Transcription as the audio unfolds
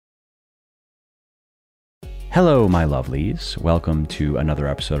Hello, my lovelies. Welcome to another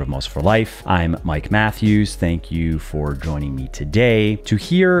episode of Muscle for Life. I'm Mike Matthews. Thank you for joining me today to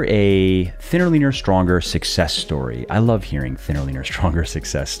hear a thinner, leaner, stronger success story. I love hearing thinner, leaner, stronger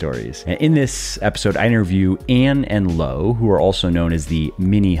success stories. And in this episode, I interview Ann and Lo, who are also known as the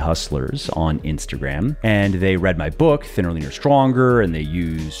Minny Hustlers on Instagram. And they read my book, Thinner, Leaner, Stronger, and they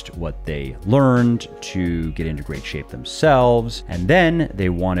used what they learned to get into great shape themselves. And then they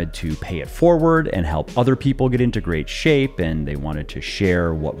wanted to pay it forward and help other people get into great shape, and they wanted to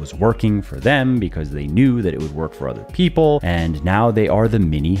share what was working for them because they knew that it would work for other people. And now they are the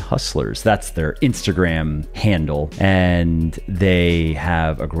Minny Hustlers. That's their Instagram handle, and they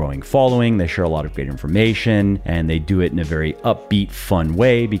have a growing following. They share a lot of great information, and they do it in a very upbeat, fun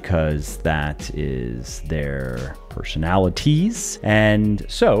way because that is their personalities. And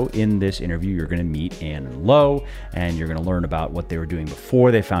so in this interview, you're going to meet Ann and Lo, and you're going to learn about what they were doing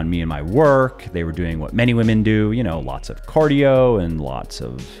before they found me and my work. They were doing what many women do, lots of cardio and lots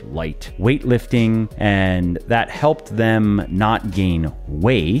of light weightlifting, and that helped them not gain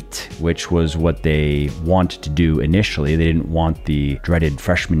weight, which was what they wanted to do initially. They didn't want the dreaded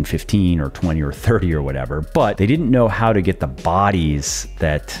freshman 15 or 20 or 30 or whatever, but they didn't know how to get the bodies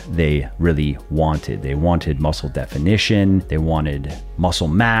that they really wanted. They wanted muscle definition. They wanted muscle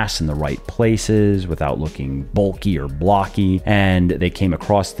mass in the right places without looking bulky or blocky. And they came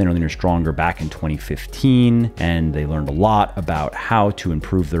across Thinner, Leaner, Stronger back in 2015. And they learned a lot about how to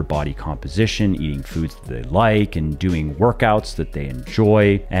improve their body composition, eating foods that they like and doing workouts that they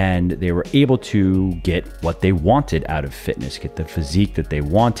enjoy. And they were able to get what they wanted out of fitness, get the physique that they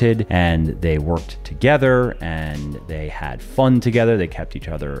wanted. And they worked together and they had fun together. They kept each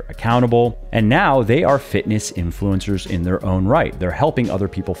other accountable. And now they are fitness influencers in their own right. They're helping other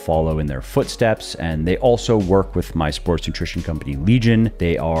people follow in their footsteps, and they also work with my sports nutrition company, Legion.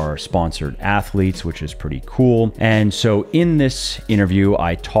 They are sponsored athletes, which is pretty cool. And so in this interview,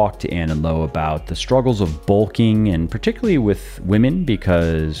 I talked to Ann and Lo about the struggles of bulking, and particularly with women,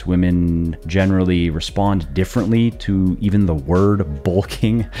 because women generally respond differently to even the word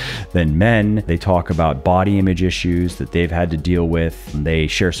bulking than men. They talk about body image issues that they've had to deal with. They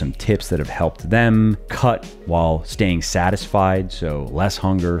share some tips that have helped them cut while staying satisfied, so less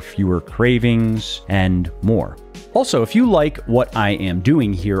hunger, fewer cravings, and more. Also, if you like what I am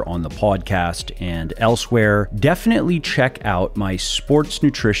doing here on the podcast and elsewhere, definitely check out my sports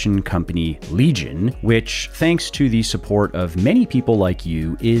nutrition company, Legion, which, thanks to the support of many people like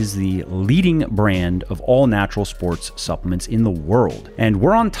you, is the leading brand of all natural sports supplements in the world. And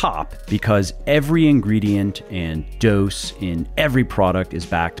we're on top because every ingredient and dose in every product is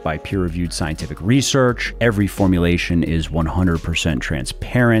backed by peer-reviewed scientific research. Every formulation is 100%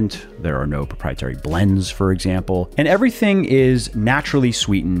 transparent. There are no proprietary blends, for example. And everything is naturally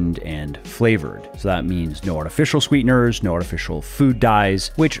sweetened and flavored. So that means no artificial sweeteners, no artificial food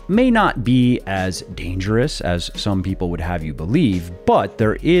dyes, which may not be as dangerous as some people would have you believe, but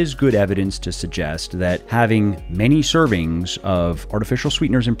there is good evidence to suggest that having many servings of artificial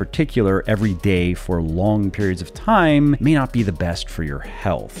sweeteners in particular every day for long periods of time may not be the best for your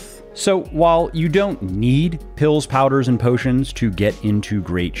health. So while you don't need pills, powders, and potions to get into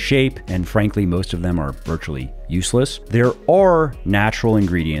great shape, and frankly, most of them are virtually useless, there are natural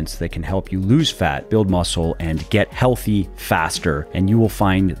ingredients that can help you lose fat, build muscle, and get healthy faster, and you will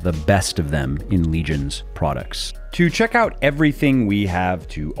find the best of them in Legion's products. To check out everything we have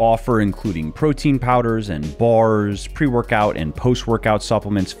to offer, including protein powders and bars, pre-workout and post-workout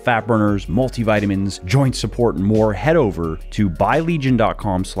supplements, fat burners, multivitamins, joint support, and more, head over to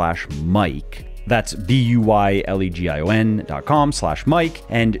buylegion.com/Mike. That's BUYLEGION.com/Mike.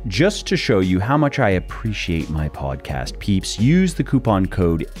 And just to show you how much I appreciate my podcast peeps, use the coupon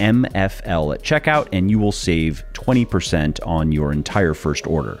code MFL at checkout and you will save 20% on your entire first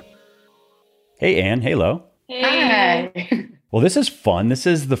order. Hey, Ann. Hey, Lo. Hey. Hi. Well, this is fun. This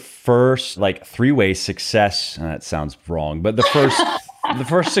is the first three-way success. That sounds wrong, but the first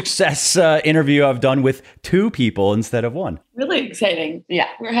success interview I've done with two people instead of one. Really exciting. Yeah,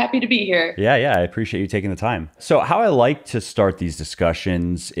 we're happy to be here. Yeah, I appreciate you taking the time. So how I like to start these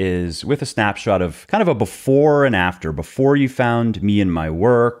discussions is with a snapshot of kind of a before and after. Before you found me and my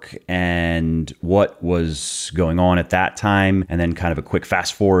work and what was going on at that time, and then kind of a quick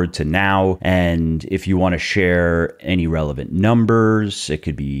fast forward to now. And if you want to share any relevant numbers, it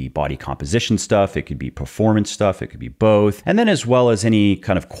could be body composition stuff, it could be performance stuff, it could be both. And then as well as any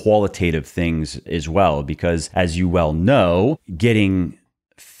kind of qualitative things as well, because as you well know, getting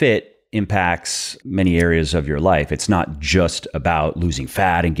fit impacts many areas of your life. It's not just about losing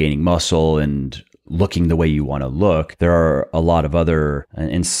fat and gaining muscle and looking the way you want to look, there are a lot of other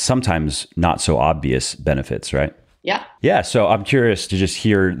and sometimes not so obvious benefits, right? Yeah. Yeah. So I'm curious to just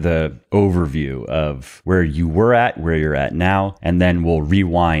hear the overview of where you were at, where you're at now, and then we'll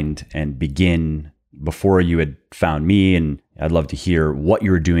rewind and begin before you had found me. And I'd love to hear what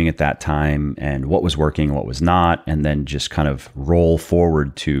you were doing at that time and what was working, what was not, and then just kind of roll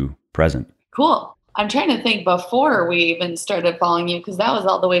forward to present. Cool. I'm trying to think before we even started following you, because that was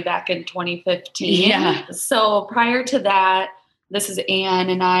all the way back in 2015. Yeah. So prior to that, this is Anne,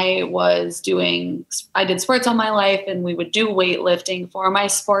 and I did sports all my life, and we would do weightlifting for my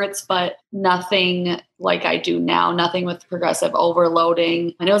sports, but nothing like I do now, nothing with progressive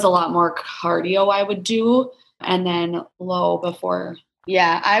overloading. And it was a lot more cardio I would do. And then low before.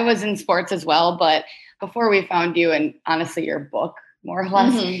 Yeah, I was in sports as well, but before we found you and honestly your book, more or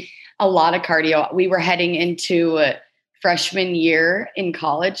less, a lot of cardio. We were heading into freshman year in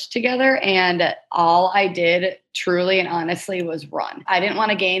college together, and all I did truly and honestly was run. I didn't want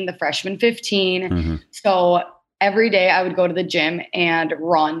to gain the freshman 15. So every day I would go to the gym and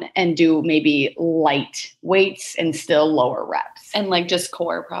run and do maybe light weights and still lower reps. And like just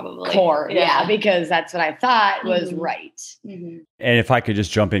core probably. Core, yeah, because that's what I thought was right. And if I could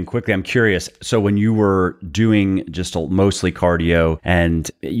just jump in quickly, I'm curious. So when you were doing just mostly cardio and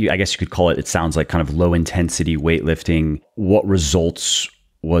I guess you could call it sounds like kind of low intensity weightlifting, what results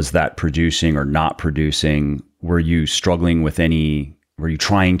was that producing or not producing? Were you struggling with were you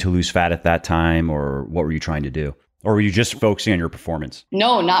trying to lose fat at that time, or what were you trying to do? Or were you just focusing on your performance?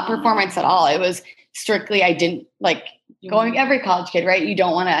 No, not performance at all. It was strictly, I didn't like going every college kid, right? You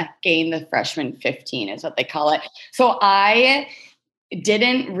don't want to gain the freshman 15 is what they call it. So I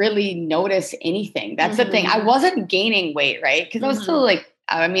didn't really notice anything. That's the thing. I wasn't gaining weight, right? Because I was still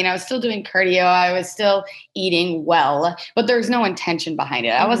I was still doing cardio. I was still eating well, but there's no intention behind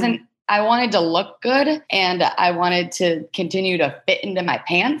it. I wanted to look good and I wanted to continue to fit into my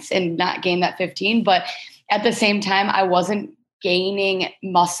pants and not gain that 15. But at the same time, I wasn't gaining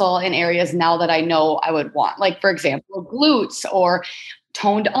muscle in areas now that I know I would want. Like, for example, glutes or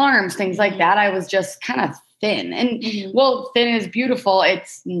toned arms, things like that. I was just kind of thin. And thin is beautiful.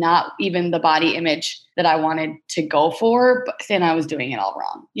 It's not even the body image that I wanted to go for, but then I was doing it all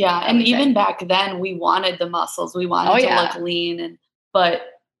wrong. Yeah. And even back then we wanted the muscles. We wanted to look lean, but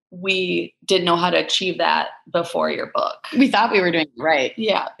we didn't know how to achieve that before your book. We thought we were doing it right.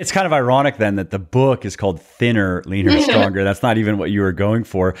 Yeah. It's kind of ironic then that the book is called Thinner, Leaner, Stronger. That's not even what you were going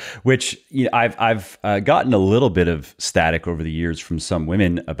for, which I've gotten a little bit of static over the years from some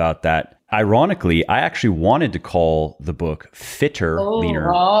women about that. Ironically, I actually wanted to call the book Fitter, Leaner,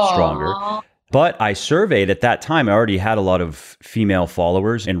 Stronger. But I surveyed at that time, I already had a lot of female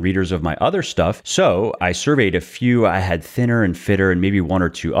followers and readers of my other stuff. So I surveyed a few. I had Thinner and Fitter and maybe one or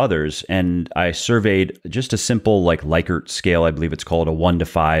two others. And I surveyed just a simple Likert scale, I believe it's called, a 1 to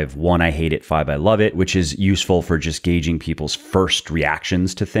 5. 1, I hate it. 5, I love it, which is useful for just gauging people's first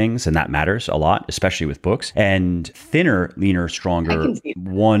reactions to things. And that matters a lot, especially with books. And Thinner, Leaner, Stronger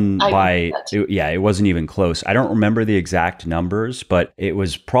won by, it wasn't even close. I don't remember the exact numbers, but it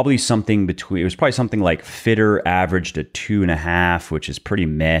was probably something like Fitter averaged a 2.5, which is pretty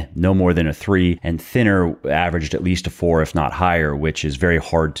meh, no more than a 3. And Thinner averaged at least a 4, if not higher, which is very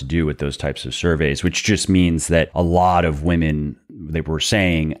hard to do with those types of surveys, which just means that a lot of women, they were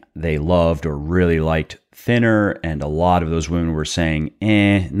saying they loved or really liked Thinner, and a lot of those women were saying,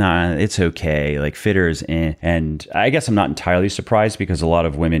 nah, it's okay. Like Fitter is And I guess I'm not entirely surprised because a lot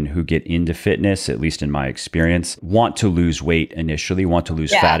of women who get into fitness, at least in my experience, want to lose weight initially, want to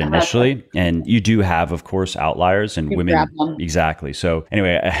lose fat initially. And you do have, of course, outliers and women. Exactly. So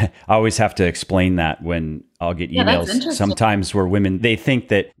anyway, I always have to explain that when I'll get emails sometimes where women, they think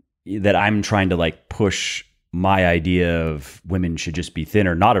that I'm trying to push my idea of women should just be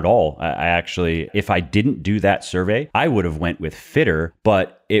thinner. Not at all. I actually, if I didn't do that survey, I would have went with Fitter,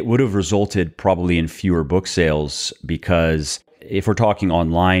 but it would have resulted probably in fewer book sales because if we're talking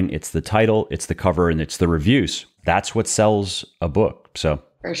online, it's the title, it's the cover, and it's the reviews. That's what sells a book. So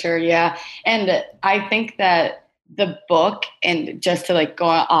for sure. Yeah. And I think that the book, and just to go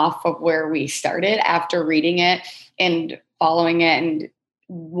off of where we started after reading it and following it, and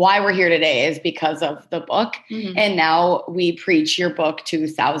why we're here today is because of the book. And now we preach your book to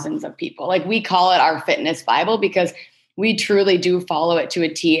thousands of people. We call it our fitness Bible because we truly do follow it to a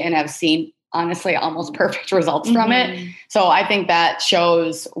T and have seen, honestly, almost perfect results from it. So I think that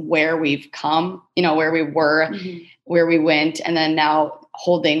shows where we've come, where we were, where we went, and then now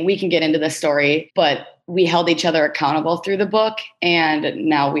we can get into the story, but we held each other accountable through the book. And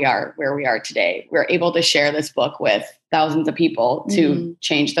now we are where we are today. We're able to share this book with thousands of people to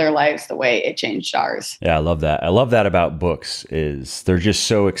change their lives the way it changed ours. Yeah, I love that. I love that about books is they're just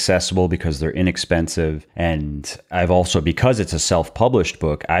so accessible because they're inexpensive. And I've also, because it's a self-published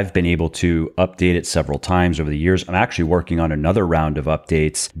book, I've been able to update it several times over the years. I'm actually working on another round of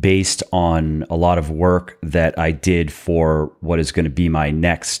updates based on a lot of work that I did for what is going to be my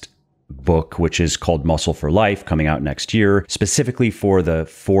next book, which is called Muscle for Life, coming out next year, specifically for the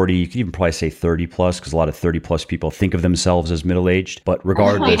 40, you could even probably say 30 plus, because a lot of 30 plus people think of themselves as middle-aged, but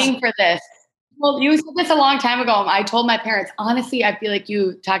regardless. I'm waiting for this. Well, you said this a long time ago. I told my parents, honestly, I feel like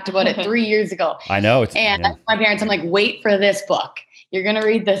you talked about it 3 years ago. I know. My parents, I'm like, wait for this book. You're going to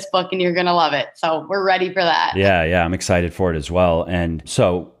read this book and you're going to love it. So we're ready for that. Yeah. I'm excited for it as well. And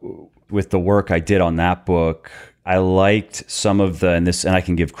so with the work I did on that book, I liked some of and I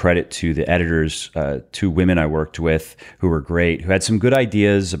can give credit to the editors, 2 women I worked with who were great, who had some good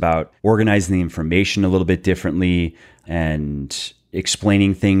ideas about organizing the information a little bit differently and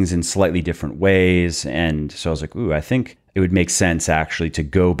explaining things in slightly different ways. And so I was like, ooh, I think it would make sense actually to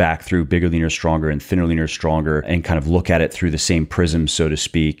go back through Bigger, Leaner, Stronger and Thinner, Leaner, Stronger and kind of look at it through the same prism, so to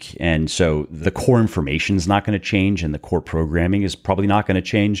speak. And so the core information is not going to change and the core programming is probably not going to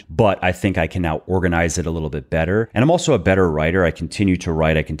change, but I think I can now organize it a little bit better. And I'm also a better writer. I continue to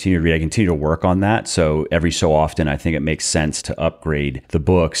write, I continue to read, I continue to work on that. So every so often, I think it makes sense to upgrade the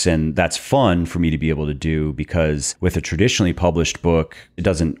books. And that's fun for me to be able to do because with a traditionally published book, it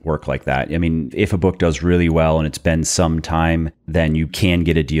doesn't work like that. I mean, if a book does really well and it's been some time, then you can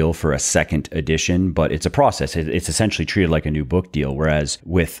get a deal for a second edition, but it's a process. It's essentially treated like a new book deal. Whereas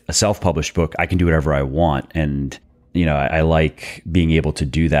with a self-published book, I can do whatever I want. And, I like being able to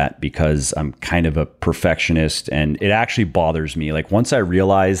do that because I'm kind of a perfectionist and it actually bothers me. Like once I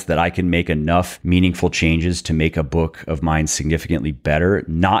realize that I can make enough meaningful changes to make a book of mine significantly better,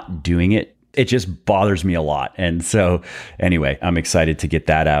 not doing it just bothers me a lot. And so anyway, I'm excited to get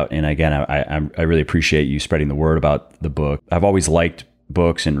that out. And again, I really appreciate you spreading the word about the book. I've always liked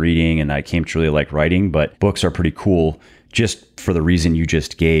books and reading and I came to really like writing, but books are pretty cool just for the reason you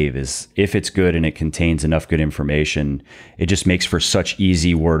just gave is if it's good and it contains enough good information, it just makes for such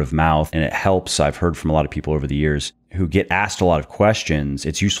easy word of mouth. And it helps. I've heard from a lot of people over the years who get asked a lot of questions.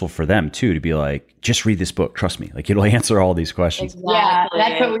 It's useful for them too, to be like, just read this book. Trust me. Like it'll answer all these questions. Exactly. Yeah.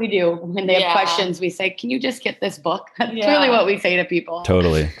 That's what we do. When they have questions, we say, can you just get this book? That's really what we say to people.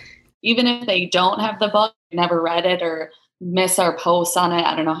 Totally. Even if they don't have the book, never read it or miss our posts on it.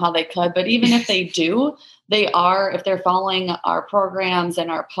 I don't know how they could, but even if they do, if they're following our programs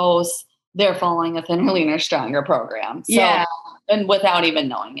and our posts, they're following a Thinner, Leaner, Stronger program. So, and without even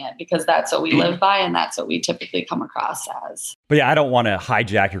knowing it, because that's what we live by and that's what we typically come across as. But yeah, I don't want to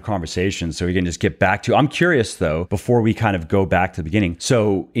hijack your conversation, so we can just get back to, I'm curious though, before we kind of go back to the beginning.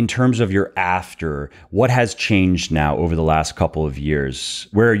 So in terms of your after, what has changed now over the last couple of years?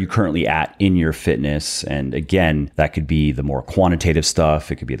 Where are you currently at in your fitness? And again, that could be the more quantitative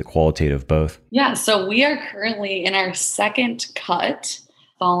stuff. It could be the qualitative, both. Yeah. So we are currently in our second cut,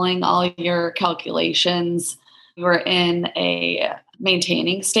 following all your calculations. We were in a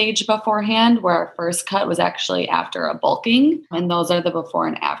maintaining stage beforehand where our first cut was actually after a bulking. And those are the before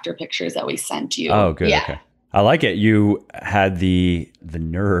and after pictures that we sent you. Oh, good. Yeah. Okay. I like it. You had the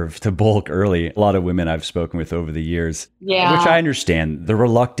nerve to bulk early. A lot of women I've spoken with over the years, which I understand. They're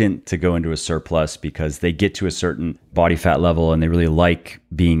reluctant to go into a surplus because they get to a certain body fat level and they really like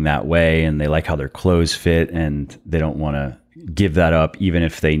being that way and they like how their clothes fit and they don't want to give that up, even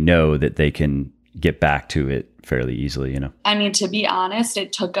if they know that they can get back to it fairly easily, I mean, to be honest,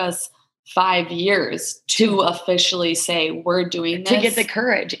 it took us 5 years to officially say we're doing this. To get the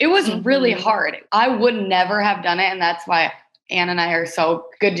courage. It was really hard. I would never have done it. And that's why Ann and I are so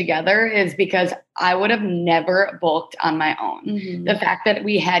good together, is because I would have never bulked on my own. The fact that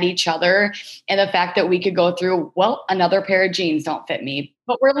we had each other and the fact that we could go through, well, another pair of jeans don't fit me,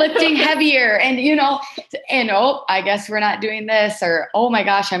 but we're lifting heavier and, I guess we're not doing this, or, oh my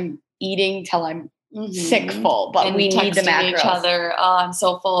gosh, I'm eating till I'm sick full, but and we need the macros. Each other, oh, I'm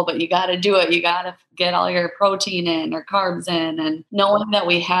so full, but you got to do it. You got to get all your protein in or carbs in. And knowing that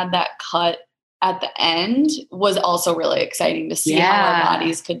we had that cut at the end was also really exciting to see how our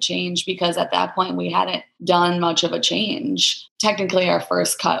bodies could change, because at that point we hadn't done much of a change. Technically, our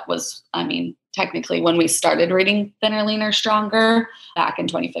first cut was, technically when we started reading Thinner, Leaner, Stronger back in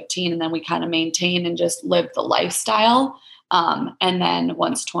 2015. And then we kind of maintained and just lived the lifestyle. And then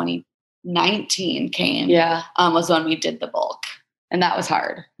once 2019 came, was when we did the bulk. And that was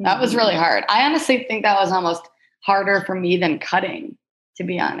hard. That was really hard. I honestly think that was almost harder for me than cutting. to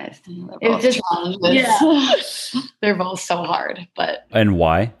be honest. They're It was both just, challenges. yeah, they're both so hard, but. And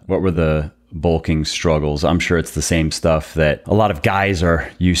why? What were the bulking struggles? I'm sure it's the same stuff that a lot of guys are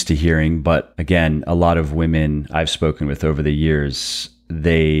used to hearing. But again, a lot of women I've spoken with over the years,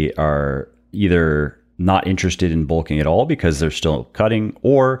 they are either not interested in bulking at all because they're still cutting,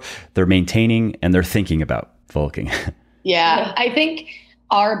 or they're maintaining and they're thinking about bulking. Yeah, I think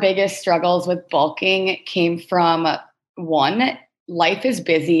our biggest struggles with bulking came from one, life is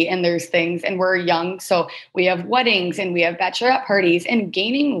busy and there's things, and we're young. So we have weddings and we have bachelorette parties, and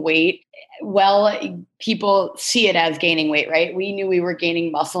gaining weight, well, people see it as gaining weight, right? We knew we were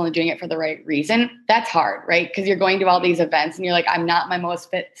gaining muscle and doing it for the right reason. That's hard, right? Because you're going to all these events and you're like, I'm not my most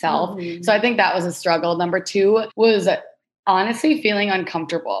fit self. Mm-hmm. So I think that was a struggle. Number two was honestly feeling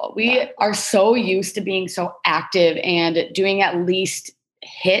uncomfortable. We are so used to being so active and doing at least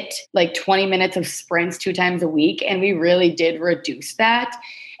hit like 20 minutes of sprints 2 times a week. And we really did reduce that.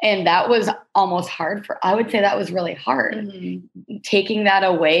 And that was almost hard I would say that was really hard. Mm-hmm. Taking that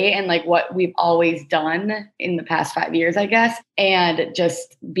away and like what we've always done in the past 5 years, I guess, and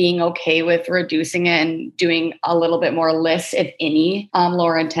just being okay with reducing it and doing a little bit more lifts, if any,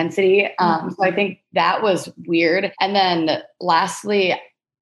 lower intensity. So I think that was weird. And then lastly,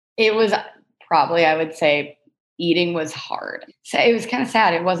 it was probably, I would say, eating was hard. So it was kind of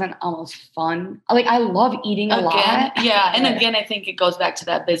sad. It wasn't almost fun. Like, I love eating a lot. Yeah. And again, I think it goes back to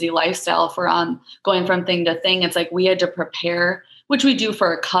that busy lifestyle. If we're on going from thing to thing, it's like we had to prepare, which we do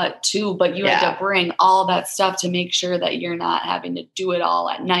for a cut too, but you had to bring all that stuff to make sure that you're not having to do it all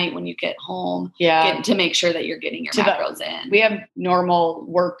at night when you get home. Yeah. To make sure that you're getting your macros in. We have normal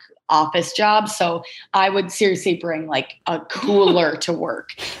work office jobs. So I would seriously bring like a cooler to work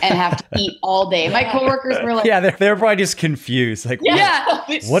and have to eat all day. My coworkers were like, they're probably just confused. Like,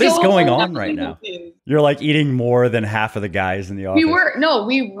 what is going on right now? You're like eating more than half of the guys in the office.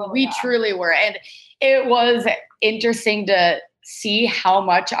 We truly were. And it was interesting to see how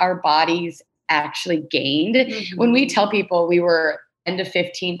much our bodies actually gained. Mm-hmm. When we tell people we were 10 to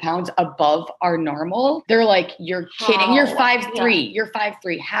 15 pounds above our normal, they're like, you're kidding. You're 5'3". You're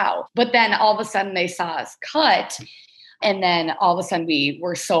 5'3". How? But then all of a sudden they saw us cut. And then all of a sudden we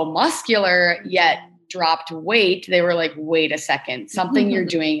were so muscular, yet dropped weight. They were like, wait a second, something you're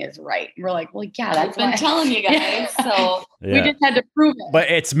doing is right. And we're like, well, yeah, that's been telling you guys. So we just had to prove it. But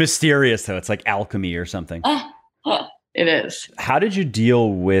it's mysterious though. It's like alchemy or something. It is. How did you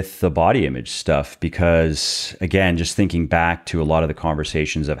deal with the body image stuff? Because again, just thinking back to a lot of the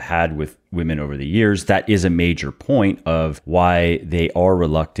conversations I've had with women over the years, that is a major point of why they are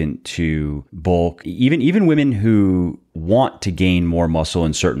reluctant to bulk. Even women who want to gain more muscle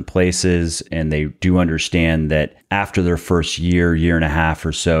in certain places, and they do understand that after their first year and a half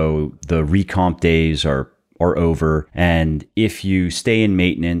or so, the recomp days are over. And if you stay in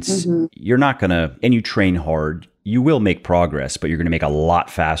maintenance, you're not going to, and you train hard, you will make progress, but you're going to make a lot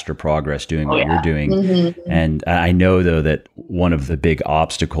faster progress doing what you're doing. Mm-hmm. And I know, though, that one of the big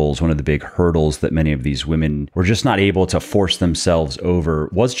obstacles, one of the big hurdles that many of these women were just not able to force themselves over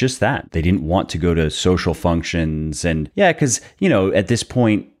was just that. They didn't want to go to social functions. And because, at this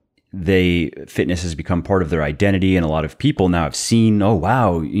point, fitness has become part of their identity. And a lot of people now have seen, oh,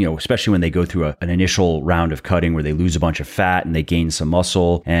 wow, especially when they go through an initial round of cutting where they lose a bunch of fat and they gain some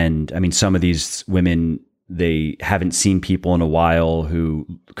muscle. And I mean, some of these women, they haven't seen people in a while who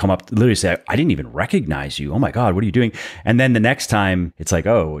come up to literally say, I didn't even recognize you. Oh my God, what are you doing? And then the next time it's like,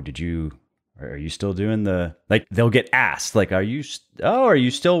 oh, are you still doing they'll get asked, like, are you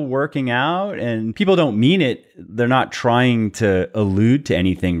still working out? And people don't mean it. They're not trying to allude to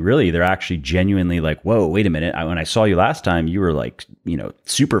anything really. They're actually genuinely like, whoa, wait a minute. When I saw you last time, you were like,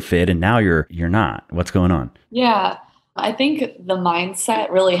 super fit, and now you're not. What's going on? Yeah. I think the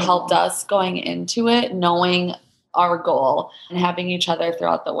mindset really helped us going into it, knowing our goal and having each other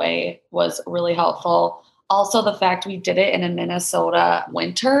throughout the way was really helpful. Also, the fact we did it in a Minnesota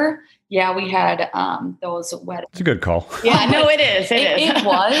winter. Yeah, we had those wet. It's a good call. Yeah, no, it is. It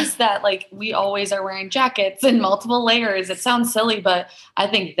was that, like, we always are wearing jackets and multiple layers. It sounds silly, but I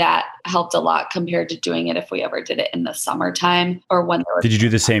think that helped a lot compared to doing it if we ever did it in the summertime or when there was. Did you do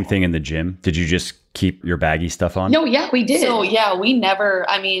the same thing in the gym? Did you just keep your baggy stuff on? No, yeah, we did. So we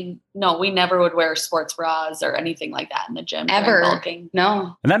never would wear sports bras or anything like that in the gym. Ever. Bulking.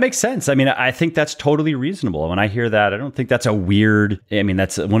 No. And that makes sense. I mean, I think that's totally reasonable. When I hear that, I don't think that's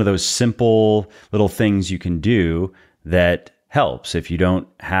that's one of those simple little things you can do that helps if you don't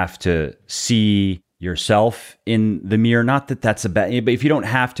have to see yourself in the mirror. Not that that's a bad, but if you don't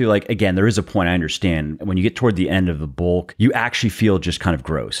have to, like, again, there is a point, I understand. When you get toward the end of the bulk, you actually feel just kind of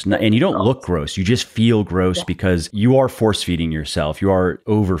gross. And you don't look gross. You just feel gross because you are force feeding yourself. You are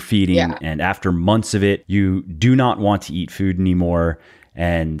overfeeding. And after months of it, you do not want to eat food anymore.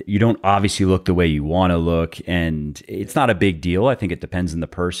 And you don't obviously look the way you want to look. And it's not a big deal. I think it depends on the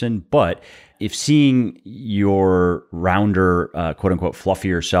person. But if seeing your rounder, quote unquote,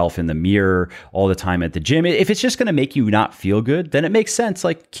 fluffier self in the mirror all the time at the gym, if it's just going to make you not feel good, then it makes sense.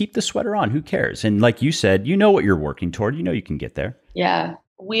 Like, keep the sweater on. Who cares? And like you said, you know what you're working toward. You know you can get there. Yeah.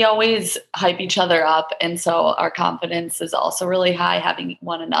 We always hype each other up. And so our confidence is also really high, having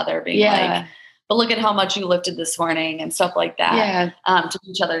one another being like, but look at how much you lifted this morning and stuff like that. Yeah. To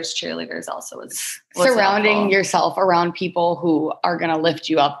be each other's cheerleaders also was surrounding helpful. yourself around people who are going to lift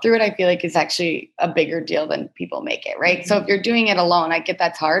you up through it. I feel like is actually a bigger deal than people make it. Right. Mm-hmm. So if you're doing it alone, I get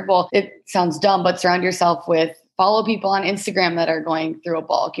that's hard. Well, it sounds dumb, but surround yourself with, follow people on Instagram that are going through a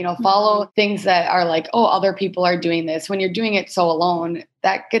bulk, follow things that are like, oh, other people are doing this. When you're doing it so alone,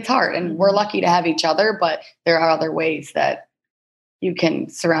 that gets hard. And we're lucky to have each other, but there are other ways that you can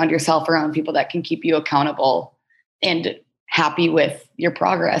surround yourself around people that can keep you accountable and happy with your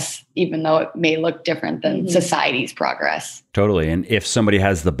progress, even though it may look different than society's progress. Totally. And if somebody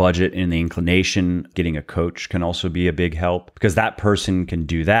has the budget and the inclination, getting a coach can also be a big help, because that person can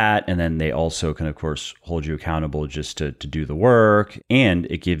do that. And then they also can, of course, hold you accountable just to do the work. And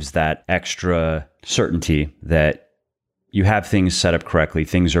it gives that extra certainty that you have things set up correctly.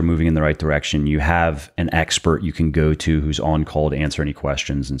 Things are moving in the right direction. You have an expert you can go to who's on call to answer any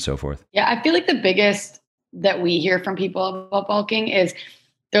questions and so forth. Yeah, I feel like the biggest that we hear from people about bulking is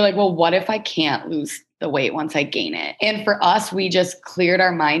they're like, well, what if I can't lose the weight once I gain it? And for us, we just cleared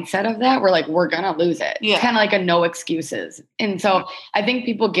our mindset of that. We're like, we're going to lose it. Yeah. It's kind of like a no excuses. And so I think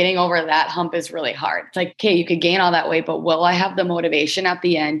people getting over that hump is really hard. It's like, okay, you could gain all that weight, but will I have the motivation at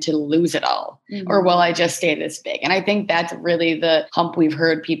the end to lose it all? Or will I just stay this big? And I think that's really the hump we've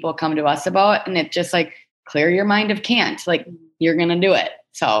heard people come to us about. And it's just like, clear your mind of can't, like, you're going to do it.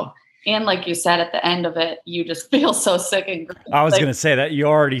 So. And like you said, at the end of it, you just feel so sick and gross. I was going to say that you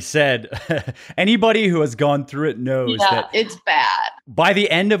already said. Anybody who has gone through it knows that it's bad. By the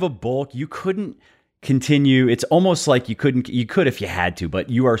end of a bulk, you couldn't continue. It's almost like you could if you had to,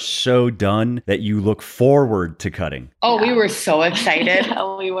 but you are so done that you look forward to cutting. Oh, we were so excited.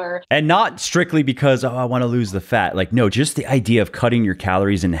 Yeah, we were. And not strictly because, I want to lose the fat. Like, no, just the idea of cutting your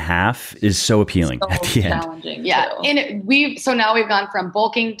calories in half is so appealing at the end. Challenging. Yeah. Too. And so now we've gone from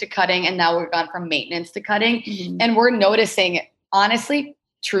bulking to cutting, and now we've gone from maintenance to cutting. And we're noticing, honestly,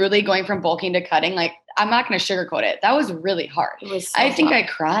 truly going from bulking to cutting, like, I'm not going to sugarcoat it. That was really hard. It was I think I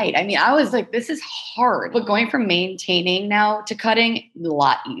cried. I mean, I was like, this is hard. But going from maintaining now to cutting, a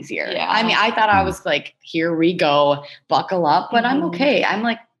lot easier. Yeah. I mean, I thought I was like, here we go, buckle up. But I'm okay.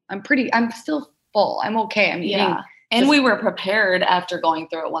 I'm still full. I'm okay. I'm eating. Yeah. And we were prepared after going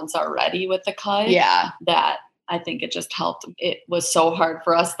through it once already with the cut. Yeah. That I think it just helped. It was so hard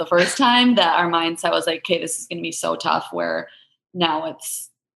for us the first time that our mindset was like, okay, this is going to be so tough, where now it's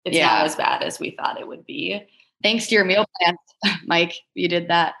not as bad as we thought it would be. Thanks to your meal plan, Mike, you did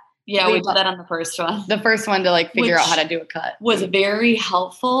that. Yeah, we did that on the first one. The first one to like figure out how to do a cut. Was very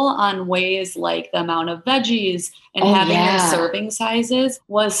helpful on ways like the amount of veggies and having the serving sizes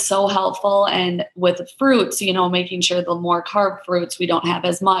was so helpful. And with fruits, making sure the more carb fruits, we don't have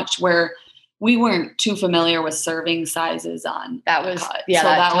as much, where we weren't too familiar with serving sizes on that was cut. Yeah, so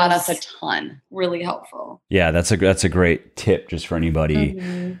that taught us a ton. Really helpful. Yeah, that's a great tip just for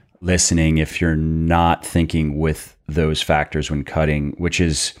anybody listening, if you're not thinking with those factors when cutting, which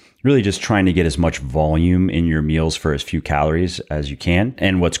is really just trying to get as much volume in your meals for as few calories as you can.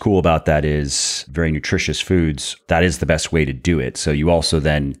 And what's cool about that is very nutritious foods. That is the best way to do it. So you also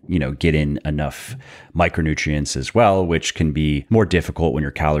then, get in enough micronutrients as well, which can be more difficult when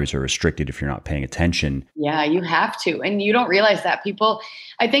your calories are restricted if you're not paying attention. Yeah, you have to. And you don't realize that.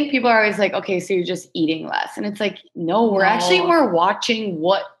 I think people are always like, okay, so you're just eating less. And it's like, no, we're actually more watching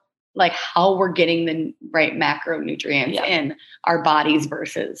how we're getting the right macronutrients in our bodies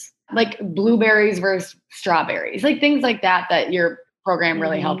versus like blueberries versus strawberries, like things like that your program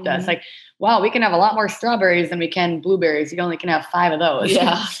really helped us. Like, wow, we can have a lot more strawberries than we can blueberries. You only can have 5 of those.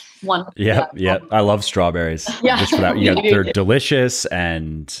 Yeah. Yeah. I love strawberries. Yeah. Just for that. They're delicious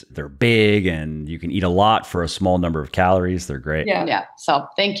and they're big and you can eat a lot for a small number of calories. They're great. Yeah. So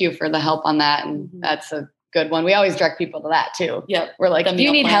thank you for the help on that. And that's a good one. We always direct people to that too. Yeah. We're like, if you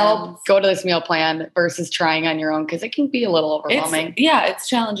need help, go to this meal plan versus trying on your own, because it can be a little overwhelming. It's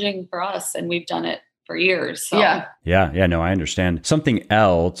challenging for us, and we've done it for years. So Yeah. No, I understand. Something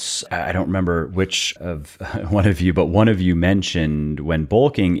else, I don't remember which of one of you, but one of you mentioned when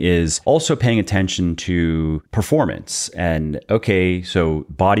bulking is also paying attention to performance. And okay, so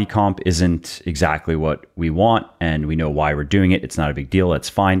body comp isn't exactly what we want, and we know why we're doing it. It's not a big deal. That's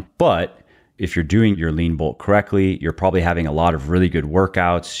fine. But if you're doing your lean bulk correctly, you're probably having a lot of really good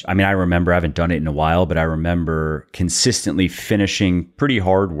workouts. I mean, I remember, I haven't done it in a while, but I remember consistently finishing pretty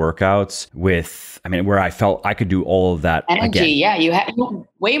hard workouts where I felt I could do all of that energy. again. Yeah, you have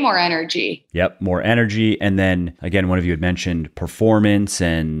way more energy. Yep, more energy. And then again, one of you had mentioned performance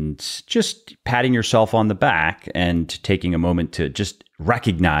and just patting yourself on the back and taking a moment to just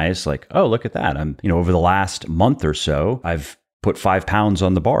recognize like, oh, look at that. I'm, over the last month or so, I've put 5 pounds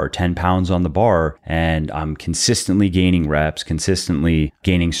on the bar, 10 pounds on the bar, and I'm consistently gaining reps, consistently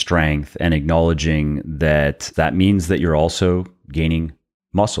gaining strength, and acknowledging that means that you're also gaining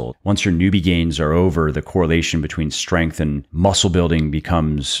muscle. Once your newbie gains are over, the correlation between strength and muscle building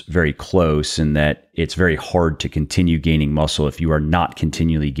becomes very close, in that it's very hard to continue gaining muscle if you are not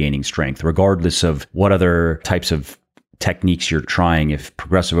continually gaining strength, regardless of what other types of techniques you're trying. If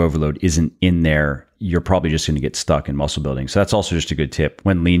progressive overload isn't in there, you're probably just going to get stuck in muscle building. So that's also just a good tip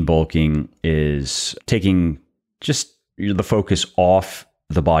when lean bulking, is taking just the focus off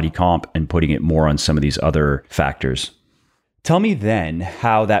the body comp and putting it more on some of these other factors. Tell me then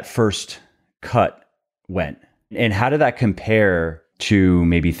how that first cut went, and how did that compare to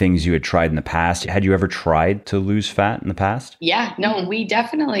maybe things you had tried in the past? Had you ever tried to lose fat in the past? Yeah, no, we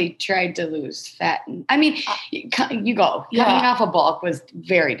definitely tried to lose fat. I mean, coming off a bulk was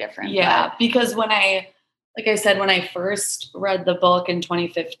very different. Yeah, because like I said, when I first read the book in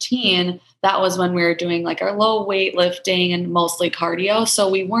 2015, that was when we were doing like our low weight lifting and mostly cardio. So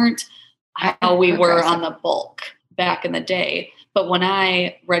we weren't how we were on the bulk back in the day. But when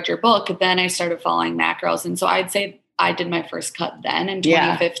I read your book, then I started following macros. And so I'd say I did my first cut then in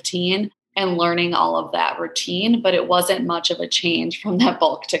 2015 and learning all of that routine, but it wasn't much of a change from that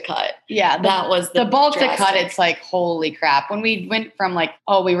bulk to cut. Yeah. That was the bulk to cut. It's like, holy crap. When we went from like,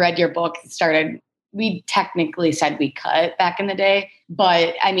 oh, we read your book, we technically said we cut back in the day,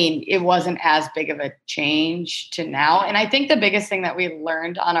 but I mean, it wasn't as big of a change to now. And I think the biggest thing that we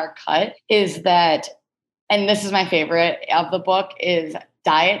learned on our cut is that, and this is my favorite of the book, is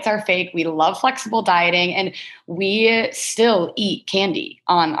diets are fake. We love flexible dieting, and we still eat candy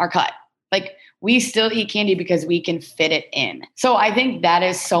on our cut. Like, we still eat candy because we can fit it in. So I think that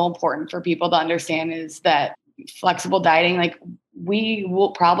is so important for people to understand, is that flexible dieting, like, we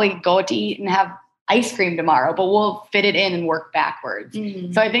will probably go to eat and have ice cream tomorrow, but we'll fit it in and work backwards.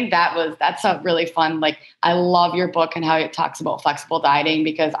 Mm-hmm. So I think that's a really fun, like, I love your book and how it talks about flexible dieting,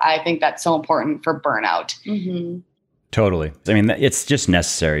 because I think that's so important for burnout. Mm-hmm. Totally. I mean, it's just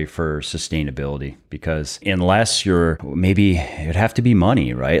necessary for sustainability, because unless maybe it'd have to be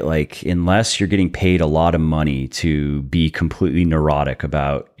money, right? Like, unless you're getting paid a lot of money to be completely neurotic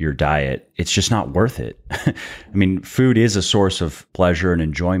about your diet, it's just not worth it. I mean, food is a source of pleasure and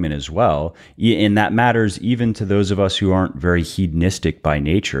enjoyment as well. And that matters even to those of us who aren't very hedonistic by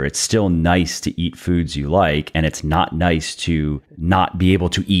nature. It's still nice to eat foods you like, and it's not nice to not be able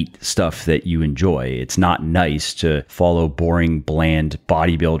to eat stuff that you enjoy. It's not nice to follow boring, bland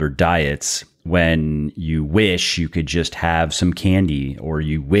bodybuilder diets when you wish you could just have some candy, or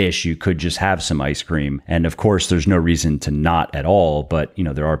you wish you could just have some ice cream. And of course, there's no reason to not at all. But,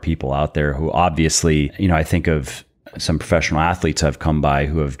 there are people out there who obviously, I think of some professional athletes I've come by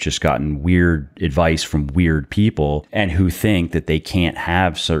who have just gotten weird advice from weird people, and who think that they can't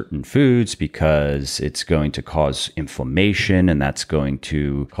have certain foods because it's going to cause inflammation, and that's going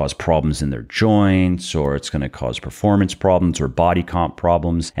to cause problems in their joints, or it's going to cause performance problems or body comp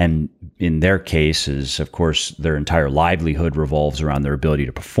problems. And in their cases, of course, their entire livelihood revolves around their ability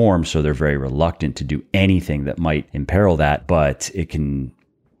to perform. So they're very reluctant to do anything that might imperil that, but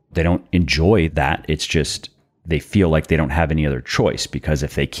they don't enjoy that. It's just, they feel like they don't have any other choice, because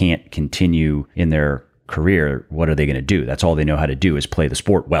if they can't continue in their career, what are they going to do? That's all they know how to do, is play the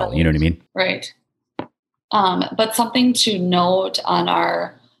sport well. Right. You know what I mean? Right. But something to note on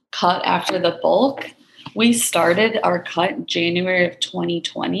our cut after the bulk, we started our cut January of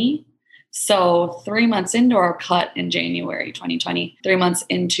 2020. So 3 months into our cut in January 2020, 3 months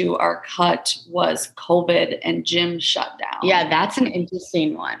into our cut was COVID and gym shut down. Yeah, that's an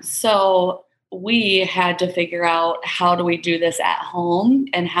interesting one. So we had to figure out, how do we do this at home,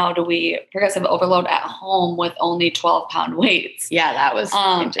 and how do we progressive overload at home with only 12-pound weights? Yeah, that was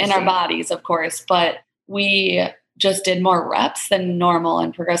in our bodies, of course. But we just did more reps than normal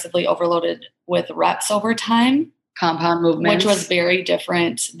and progressively overloaded with reps over time. compound movements, which was very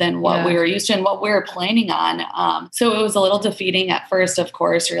different than what we were used to and what we were planning on. So it was a little defeating at first, of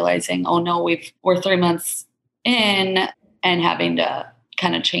course, realizing, oh no, we're 3 months in and having to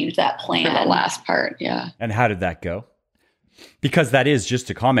kind of change that plan. For the last part. Yeah. And how did that go? Because that is, just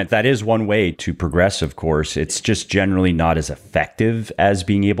to comment, that is one way to progress, of course. It's just generally not as effective as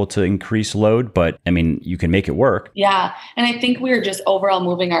being able to increase load, but I mean, you can make it work. Yeah. And I think we were just overall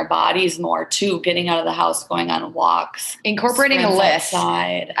moving our bodies more too, getting out of the house, going on walks, incorporating a list.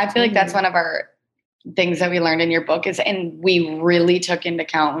 Outside. I feel like that's one of our things that we learned in your book is, and we really took into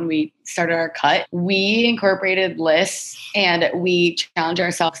account when we started our cut, we incorporated lists and we challenged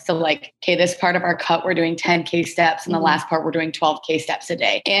ourselves to like, okay, this part of our cut, we're doing 10K steps and the last part, we're doing 12K steps a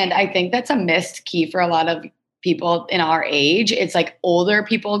day. And I think that's a missed key for a lot of people in our age. It's like older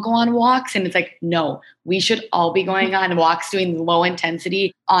people go on walks and it's like, no, we should all be going on walks doing low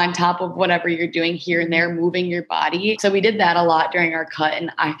intensity on top of whatever you're doing here and there, moving your body. So we did that a lot during our cut.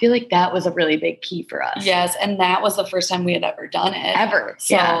 And I feel like that was a really big key for us. Yes. And that was the first time we had ever done it. Ever.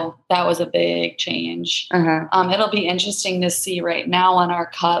 So that was a big change. It'll be interesting to see right now on our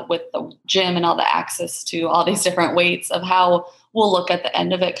cut with the gym and all the access to all these different weights of how we'll look at the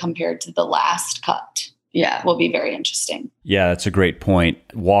end of it compared to the last cut. Yeah, will be very interesting. Yeah, that's a great point.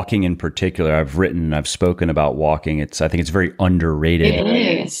 Walking in particular, I've spoken about walking. I think it's very underrated. It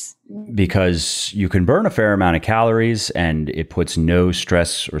is. Because you can burn a fair amount of calories and it puts no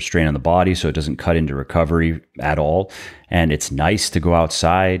stress or strain on the body, so it doesn't cut into recovery at all. And it's nice to go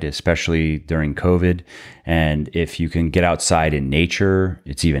outside, especially during COVID. And if you can get outside in nature,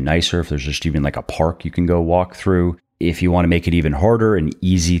 it's even nicer. If there's just even like a park you can go walk through. If you want to make it even harder, an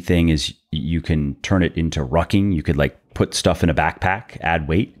easy thing is you can turn it into rucking. You could like put stuff in a backpack, add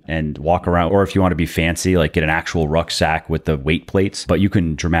weight and walk around. Or if you want to be fancy, like get an actual rucksack with the weight plates, but you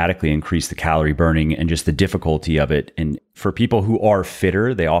can dramatically increase the calorie burning and just the difficulty of it. And for people who are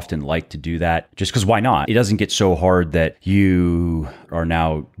fitter, they often like to do that just because why not? It doesn't get so hard that you are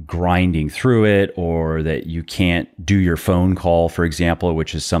now grinding through it or that you can't do your phone call, for example,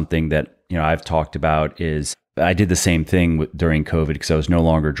 which is something that, I've talked about is I did the same thing during COVID because I was no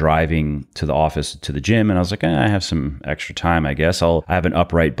longer driving to the office, to the gym. And I was like, I have some extra time, I guess. I have an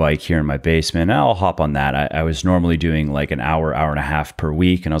upright bike here in my basement. I'll hop on that. I was normally doing like an hour and a half per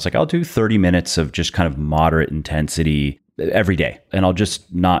week. And I was like, I'll do 30 minutes of just kind of moderate intensity every day. And I'll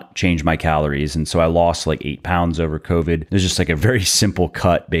just not change my calories. And so I lost like 8 pounds over COVID. There's just like a very simple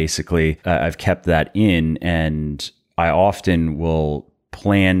cut, basically. I've kept that in. And I often will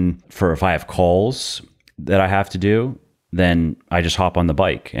plan for if I have calls that I have to do, then I just hop on the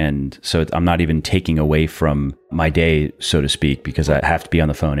bike. And so I'm not even taking away from my day, so to speak, because I have to be on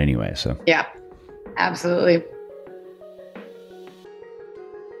the phone anyway. So yeah, absolutely.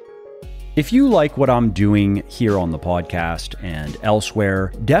 If you like what I'm doing here on the podcast and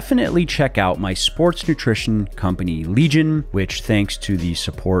elsewhere, definitely check out my sports nutrition company, Legion, which, thanks to the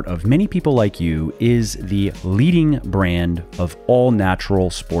support of many people like you, is the leading brand of all natural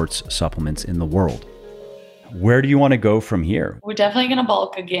sports supplements in the world. Where do you want to go from here? We're definitely going to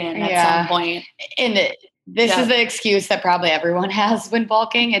bulk again at some point. And this is the excuse that probably everyone has when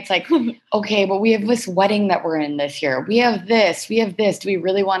bulking. It's like, okay, but we have this wedding that we're in this year. We have this. Do we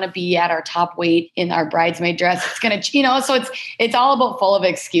really want to be at our top weight in our bridesmaid dress? It's going to, so it's all about full of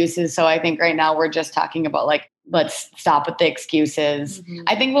excuses. So I think right now we're just talking about like, let's stop with the excuses. Mm-hmm.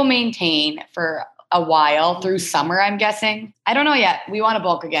 I think we'll maintain for a while through summer, I'm guessing. I don't know yet. We want to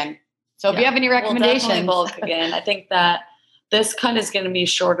bulk again. So if you have any recommendations. We'll definitely bulk again. I think that this cut is going to be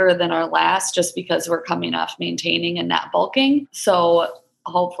shorter than our last just because we're coming off maintaining and not bulking. So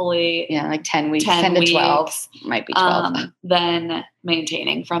hopefully, like 10 weeks, 10 to 12, might be 12. Then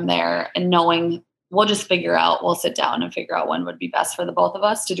maintaining from there and knowing we'll sit down and figure out when would be best for the both of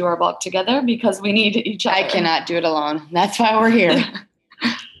us to do our bulk together because we need each other. I cannot do it alone. That's why we're here.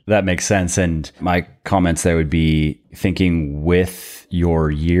 That makes sense. And my comments there would be thinking with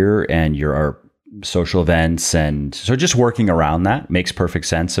your year and your social events. And so just working around that makes perfect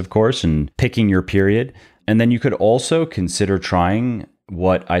sense, of course, and picking your period. And then you could also consider trying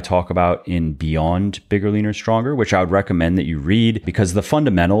what I talk about in Beyond Bigger, Leaner, Stronger, which I would recommend that you read because the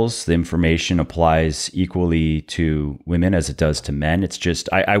fundamentals, the information applies equally to women as it does to men. It's just,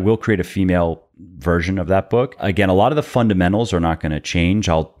 I will create a female version of that book. Again, a lot of the fundamentals are not going to change.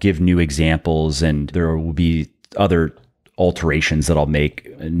 I'll give new examples and there will be other alterations that I'll make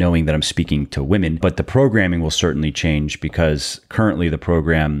knowing that I'm speaking to women, but the programming will certainly change because currently the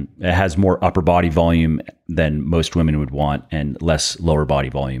program has more upper body volume than most women would want and less lower body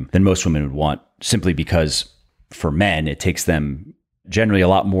volume than most women would want simply because for men, it takes them generally a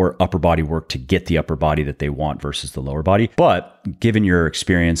lot more upper body work to get the upper body that they want versus the lower body. But given your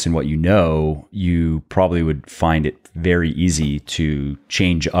experience and what you know, you probably would find it very easy to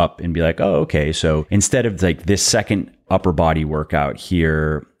change up and be like, oh, okay, so instead of like this second upper body workout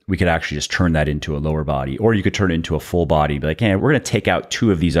here, we could actually just turn that into a lower body, or you could turn it into a full body, be like, hey, we're going to take out 2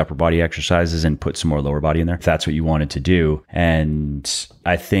 of these upper body exercises and put some more lower body in there, if that's what you wanted to do. And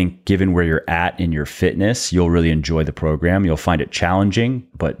I think given where you're at in your fitness, you'll really enjoy the program. You'll find it challenging,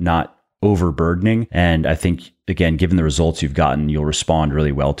 but not overburdening. And I think, again, given the results you've gotten, you'll respond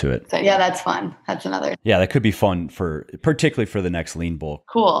really well to it. So, yeah, that's fun. That's another. Yeah, that could be fun particularly for the next lean bulk.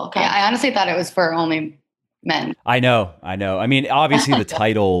 Cool. Okay. Yeah, I honestly thought it was for only men. I know. I mean, obviously the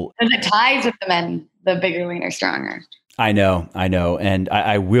title. And it ties with the men, the bigger, leaner, stronger. I know. And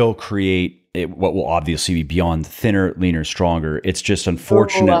I will create what will obviously be beyond thinner, leaner, stronger. It's just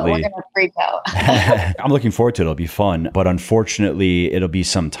unfortunately. We're going to freak out. I'm looking forward to it. It'll be fun. But unfortunately, it'll be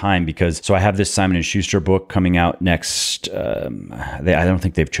some time because I have this Simon & Schuster book coming out next. I don't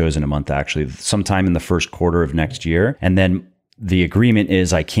think they've chosen a month, actually. Sometime in the first quarter of next year. And then the agreement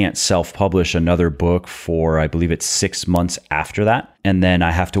is I can't self-publish another book for, I believe it's 6 months after that. And then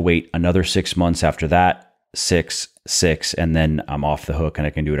I have to wait another 6 months after that, 6, and then I'm off the hook and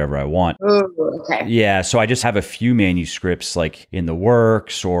I can do whatever I want. Ooh, okay. Yeah. So I just have a few manuscripts like in the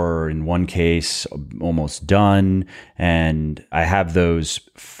works, or in one case, almost done. And I have those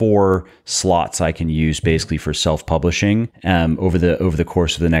 4 slots I can use basically for self-publishing over the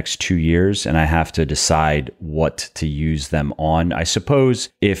course of the next 2 years. And I have to decide what to use them on. I suppose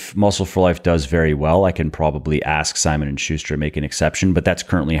if Muscle for Life does very well, I can probably ask Simon & Schuster to make an exception, but that's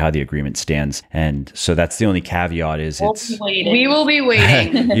currently how the agreement stands. And so that's the only caveat is we will be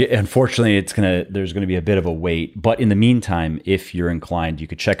waiting. Unfortunately, there's going to be a bit of a wait. But in the meantime, if you're inclined, you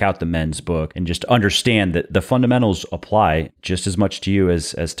could check out the men's book and just understand that the fundamentals apply just as much to you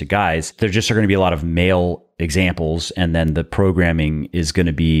as to guys. There just are going to be a lot of male examples, and then the programming is going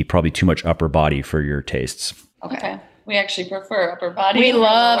to be probably too much upper body for your tastes. Okay. We actually prefer upper body. We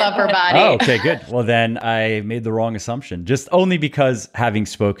love upper body. Oh, okay, good. Well, then I made the wrong assumption, just only because having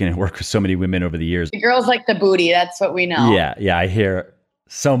spoken and worked with so many women over the years. The girls like the booty. That's what we know. Yeah. I hear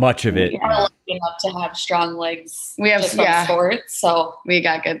so much of it. We're lucky enough to have strong legs. We have sports, so we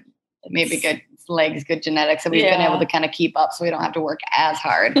got good legs, good genetics, and we've been able to kind of keep up, so we don't have to work as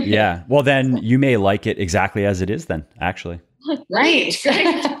hard. Yeah. Well, then you may like it exactly as it is. Then actually. Right.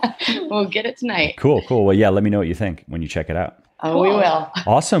 We'll get it tonight. Cool. Well, yeah. Let me know what you think when you check it out. Oh, cool. We will.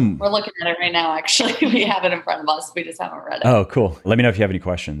 Awesome. We're looking at it right now, actually. We have it in front of us. We just haven't read it. Oh, cool. Let me know if you have any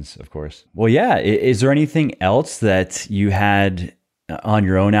questions, of course. Well, yeah. Is there anything else that you had on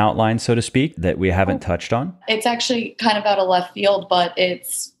your own outline, so to speak, that we haven't touched on? It's actually kind of out of left field, but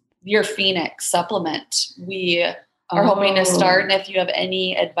it's your Phoenix supplement. We are hoping to start. And if you have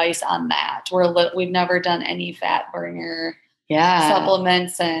any advice on that, we've never done any fat burner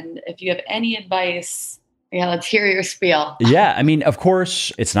supplements. And if you have any advice, let's hear your spiel. Yeah. I mean, of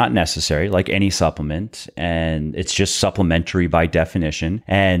course, it's not necessary like any supplement, and it's just supplementary by definition.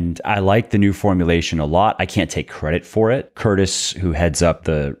 And I like the new formulation a lot. I can't take credit for it. Curtis, who heads up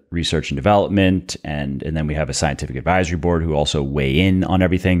the research and development, and then we have a scientific advisory board who also weigh in on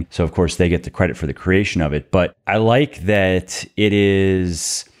everything. So of course they get the credit for the creation of it. But I like that it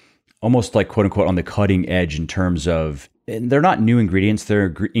is almost like quote unquote on the cutting edge in terms of, and they're not new ingredients.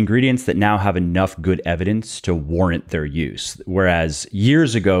 They're ingredients that now have enough good evidence to warrant their use. Whereas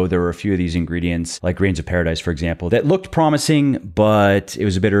years ago, there were a few of these ingredients, like Grains of Paradise, for example, that looked promising, but it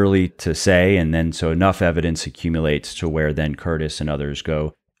was a bit early to say. And then so enough evidence accumulates to where then Curtis and others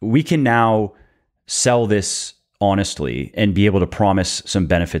go, we can now sell this honestly and be able to promise some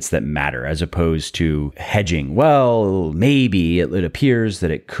benefits that matter, as opposed to hedging. Well, maybe it appears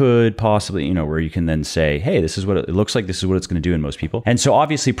that it could possibly, where you can then say, hey, this is what it looks like. This is what it's going to do in most people. And so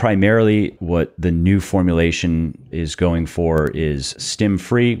obviously, primarily what the new formulation is going for is stim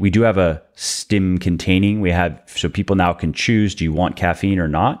free. We do have a stim containing. So people now can choose, do you want caffeine or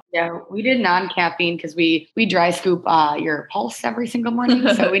not? Yeah, we did non-caffeine because we dry scoop your pulse every single morning.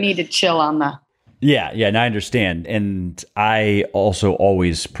 So we need to chill on the. Yeah, and I understand. And I also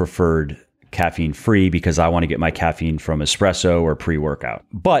always preferred caffeine free because I want to get my caffeine from espresso or pre-workout.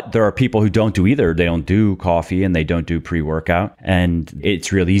 But there are people who don't do either. They don't do coffee and they don't do pre-workout. And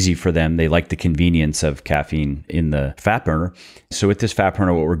it's real easy for them. They like the convenience of caffeine in the fat burner. So with this fat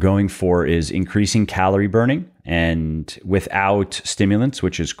burner, what we're going for is increasing calorie burning and without stimulants,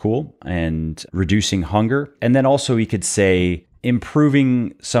 which is cool, and reducing hunger. And then also we could say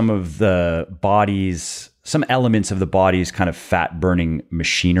improving some of the body's some elements of the body's kind of fat burning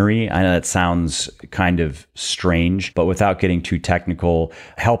machinery. I know that sounds kind of strange, but without getting too technical,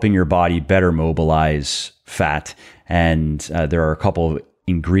 helping your body better mobilize fat. And there are a couple of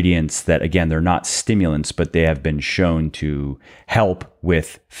ingredients that, again, they're not stimulants, but they have been shown to help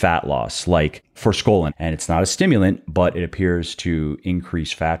with fat loss, like forskolin. And it's not a stimulant, but it appears to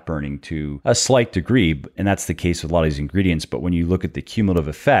increase fat burning to a slight degree. And that's the case with a lot of these ingredients. But when you look at the cumulative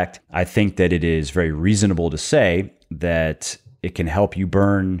effect, I think that it is very reasonable to say that it can help you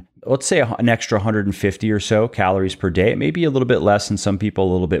burn, let's say, an extra 150 or so calories per day. It may be a little bit less in some people,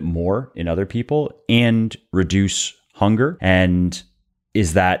 a little bit more in other people, and reduce hunger. And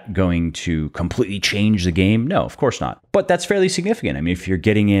is that going to completely change the game? No, of course not. But that's fairly significant. I mean, if you're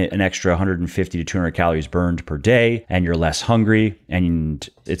getting an extra 150 to 200 calories burned per day and you're less hungry and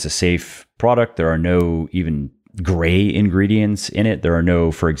it's a safe product, there are no even gray ingredients in it. There are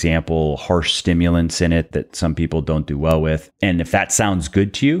no, for example, harsh stimulants in it that some people don't do well with. And if that sounds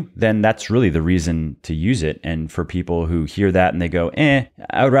good to you, then that's really the reason to use it. And for people who hear that and they go,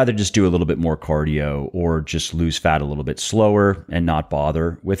 I would rather just do a little bit more cardio or just lose fat a little bit slower and not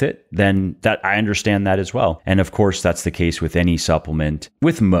bother with it, then that I understand that as well. And of course, that's the case with any supplement,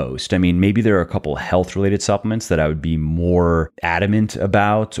 with most. I mean, maybe there are a couple health related supplements that I would be more adamant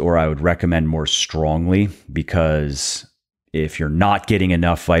about, or I would recommend more strongly, because if you're not getting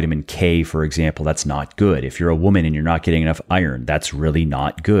enough vitamin K, for example, that's not good. If you're a woman and you're not getting enough iron, that's really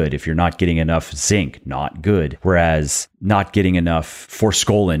not good. If you're not getting enough zinc, not good. Whereas not getting enough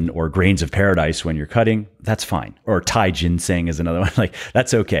forskolin or grains of paradise when you're cutting, that's fine. Or Thai ginseng is another one. Like,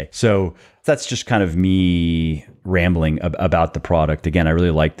 that's okay. So that's just kind of me rambling about the product. Again, I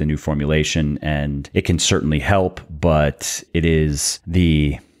really like the new formulation and it can certainly help, but it is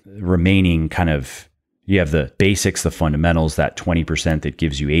the remaining kind of, you have the basics, the fundamentals, that 20% that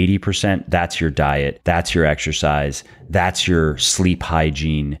gives you 80%. That's your diet. That's your exercise. That's your sleep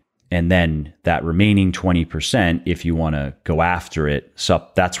hygiene. And then that remaining 20%, if you want to go after it,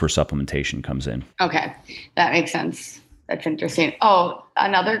 that's where supplementation comes in. Okay. That makes sense. That's interesting. Oh,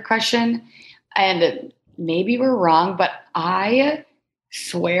 another question. And maybe we're wrong, but I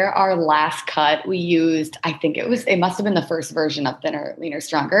swear our last cut we used, it must have been the first version of Thinner, Leaner,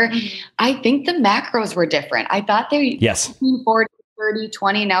 Stronger. Mm-hmm. I think the macros were different. I thought they were 40, 30,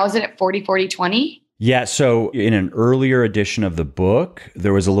 20. Now is it at 40, 40, 20? Yeah. So in an earlier edition of the book,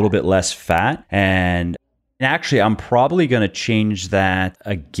 there was a little bit less fat. And actually, I'm probably going to change that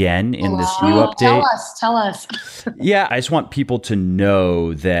again in this new update. Tell us. Yeah, I just want people to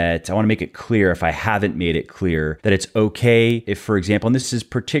know that I want to make it clear, if I haven't made it clear, that it's okay if, for example, and this is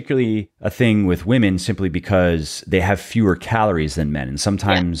particularly a thing with women simply because they have fewer calories than men. And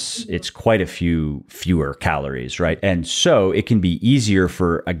sometimes it's quite a few fewer calories, right? And so it can be easier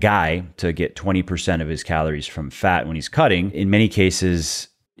for a guy to get 20% of his calories from fat when he's cutting. In many cases,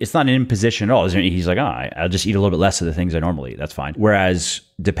 it's not an imposition at all. He's like, I'll just eat a little bit less of the things I normally eat. That's fine. Whereas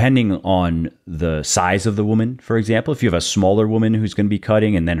depending on the size of the woman, for example, if you have a smaller woman who's going to be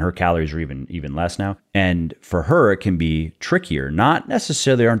cutting and then her calories are even less now. And for her, it can be trickier. Not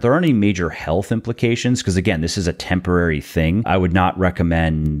necessarily, there aren't any major health implications because, again, this is a temporary thing. I would not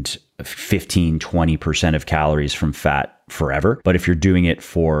recommend 15, 20% of calories from fat forever. But if you're doing it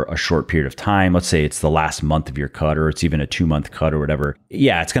for a short period of time, let's say it's the last month of your cut or it's even a 2-month cut or whatever,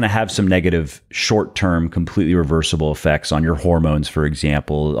 yeah, it's going to have some negative short-term, completely reversible effects on your hormones, for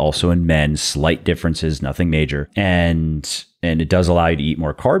example. Also in men, slight differences, nothing major. And it does allow you to eat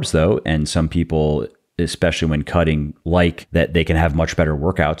more carbs though. And some people, especially when cutting, like that they can have much better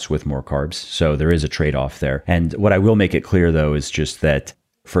workouts with more carbs. So there is a trade-off there. And what I will make it clear though is just that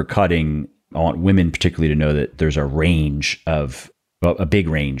for cutting, I want women particularly to know that there's a big range of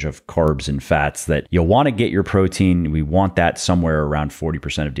carbs and fats that you'll want to get your protein. We want that somewhere around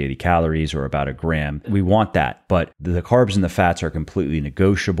 40% of daily calories or about a gram. We want that, but the carbs and the fats are completely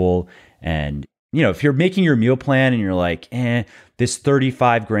negotiable. And if you're making your meal plan and you're like, this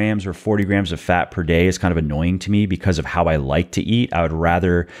 35 grams or 40 grams of fat per day is kind of annoying to me because of how I like to eat. I would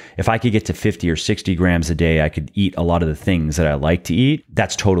rather, if I could get to 50 or 60 grams a day, I could eat a lot of the things that I like to eat.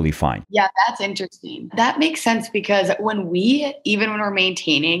 That's totally fine. Yeah, that's interesting. That makes sense because even when we're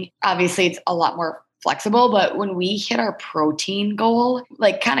maintaining, obviously it's a lot more flexible, but when we hit our protein goal,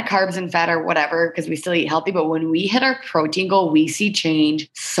 like kind of carbs and fat or whatever, because we still eat healthy, but when we hit our protein goal, we see change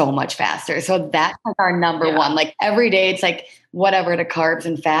so much faster. So that's like our number one. Like every day, it's like whatever to carbs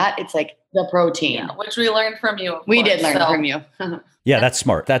and fat, it's like the protein. Yeah, which we learned from you. We did learn from you. Yeah, that's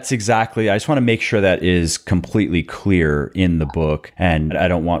smart. That's exactly. I just want to make sure that is completely clear in the book. And I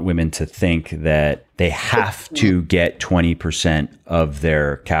don't want women to think that they have to get 20% of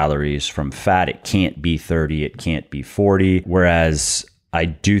their calories from fat. It can't be 30, it can't be 40. Whereas I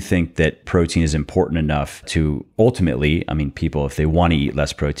do think that protein is important enough to ultimately, I mean, people, if they want to eat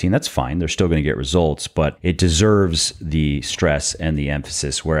less protein, that's fine. They're still going to get results, but it deserves the stress and the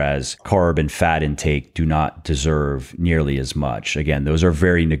emphasis, whereas carb and fat intake do not deserve nearly as much. Again, those are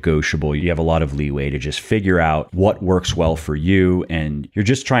very negotiable. You have a lot of leeway to just figure out what works well for you. And you're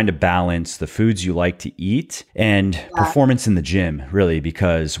just trying to balance the foods you like to eat and performance in the gym, really,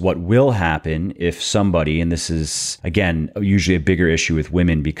 because what will happen if somebody, and this is, again, usually a bigger issue with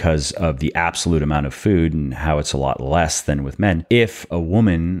women because of the absolute amount of food and how it's a lot less than with men. If a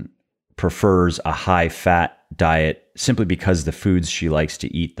woman prefers a high fat diet simply because the foods she likes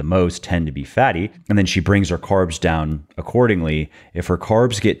to eat the most tend to be fatty, and then she brings her carbs down accordingly, if her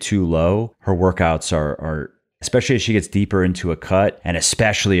carbs get too low, her workouts are especially as she gets deeper into a cut, and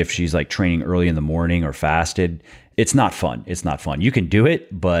especially if she's like training early in the morning or fasted, it's not fun. It's not fun. You can do it,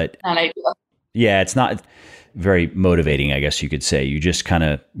 but not ideal. Yeah, it's not very motivating, I guess you could say. You just kind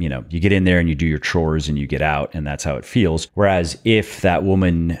of, you get in there and you do your chores and you get out, and that's how it feels. Whereas if that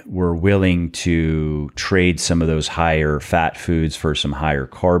woman were willing to trade some of those higher fat foods for some higher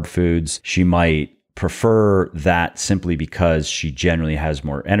carb foods, she might prefer that simply because she generally has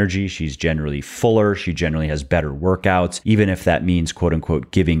more energy. She's generally fuller. She generally has better workouts, even if that means, quote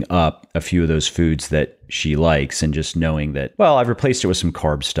unquote, giving up a few of those foods that she likes and just knowing that, well, I've replaced it with some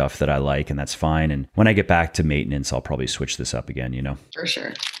carb stuff that I like, and that's fine. And when I get back to maintenance, I'll probably switch this up again, For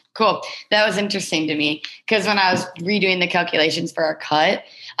sure. Cool. That was interesting to me because when I was redoing the calculations for our cut,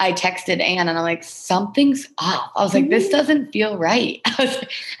 I texted Anne and I'm like, something's off. I was like, this doesn't feel right.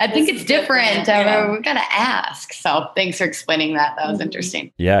 I think it's different. Yeah. We got to ask. So thanks for explaining that. That was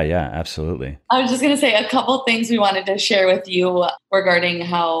interesting. Yeah, absolutely. I was just going to say a couple things we wanted to share with you regarding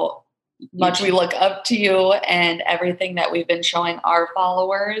how much we look up to you and everything that we've been showing our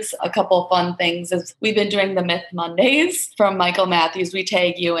followers. A couple fun things is we've been doing the Myth Mondays from Michael Matthews. We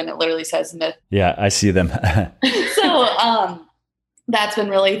tag you and it literally says Myth. Yeah, I see them. So that's been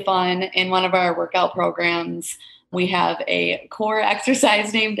really fun. In one of our workout programs, we have a core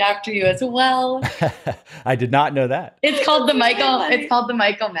exercise named after you as well. I did not know that. It's called the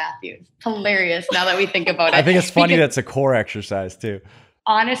Michael Matthews. Hilarious now that we think about it. I think it's funny that's a core exercise too.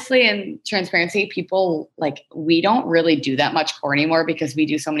 Honestly, in transparency, people we don't really do that much core anymore because we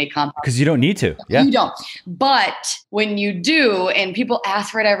do so many compounds. Because you don't need to. Yeah. You don't. But when you do, and people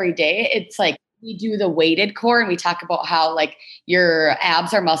ask for it every day, it's like we do the weighted core and we talk about how your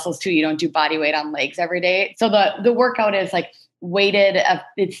abs are muscles too. You don't do body weight on legs every day. So the workout is weighted.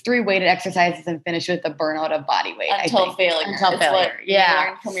 It's 3 weighted exercises and finish with a burnout of body weight. Until failure. Until failure. Yeah. You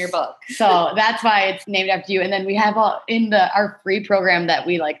learned from your book. So that's why it's named after you. And then we have our free program that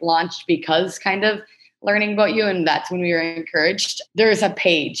we launched because kind of learning about you. And that's when we were encouraged. There's a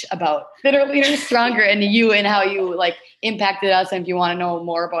page about Fitter, Leaner, Stronger and you and how you impacted us. And if you want to know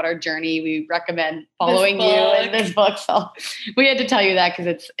more about our journey, we recommend following you in this book. So we had to tell you that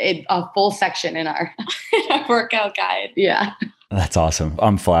because it's a full section in our workout guide. Yeah. That's awesome.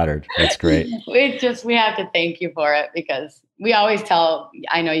 I'm flattered. That's great. We have to thank you for it because we always tell,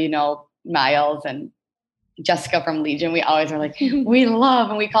 I know, Miles and Jessica from Legion, we always are like, we love,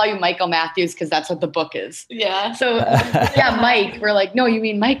 and we call you Michael Matthews because that's what the book is. Yeah. So yeah, Mike, we're like, no, you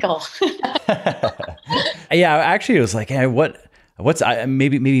mean Michael. Yeah, actually it was like, hey, what's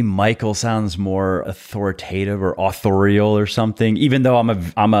maybe Michael sounds more authoritative or authorial or something, even though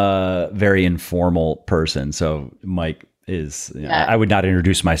I'm a very informal person. So Mike is, I would not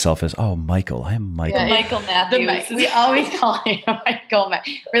introduce myself as, Michael. I'm Michael. Yeah, Michael Matthews. We always call him Michael.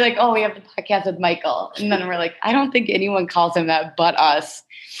 We're like, we have the podcast with Michael. And then we're like, I don't think anyone calls him that but us.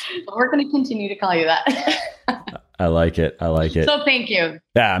 But we're going to continue to call you that. I like it. So thank you.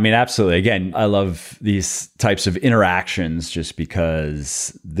 Yeah, I mean, absolutely. Again, I love these types of interactions just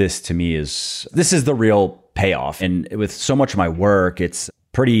because this to me is the real payoff. And with so much of my work, it's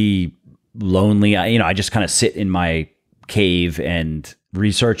pretty lonely. I just kind of sit in my cave and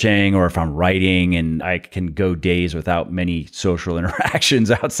researching, or if I'm writing, and I can go days without many social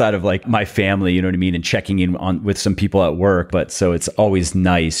interactions outside of my family, you know what I mean? And checking in with some people at work. But so it's always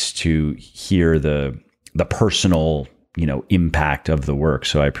nice to hear the personal, impact of the work.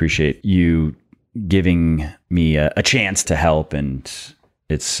 So I appreciate you giving me a chance to help. And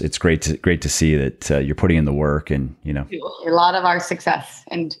it's great to see that you're putting in the work and, A lot of our success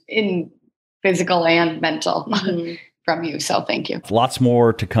and in physical and mental from you. So thank you. Lots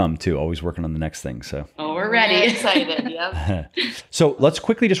more to come too. Always working on the next thing. So we're ready. We're excited. Yep. So let's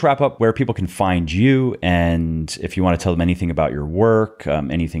quickly just wrap up where people can find you. And if you want to tell them anything about your work,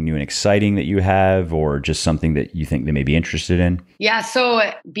 anything new and exciting that you have, or just something that you think they may be interested in. Yeah. So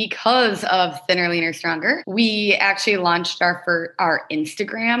because of Thinner, Leaner, Stronger, we actually launched our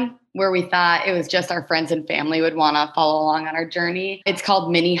Instagram, where we thought it was just our friends and family would want to follow along on our journey. It's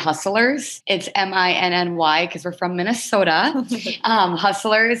called Minny Hustlers. It's MINNY because we're from Minnesota,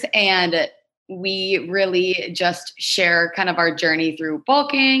 Hustlers. And we really just share kind of our journey through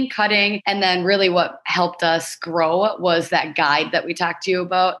bulking, cutting, and then really what helped us grow was that guide that we talked to you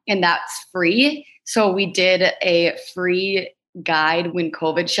about, and that's free. So we did a free guide when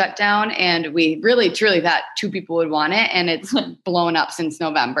COVID shut down, and we really truly thought 2 people would want it, and it's blown up since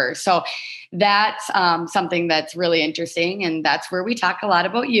November. So that's something that's really interesting, and that's where we talk a lot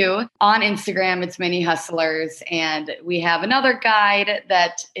about you. On Instagram, it's Minny Hustlers, and we have another guide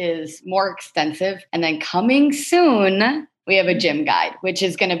that is more extensive. And then coming soon, we have a gym guide, which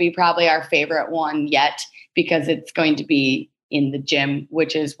is going to be probably our favorite one yet, because it's going to be in the gym,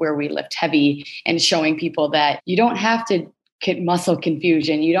 which is where we lift heavy, and showing people that you don't have to muscle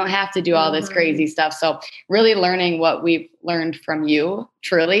confusion. You don't have to do all this crazy stuff. So really learning what we've learned from you,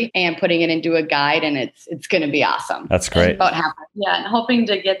 truly, and putting it into a guide, and it's going to be awesome. That's great. And hoping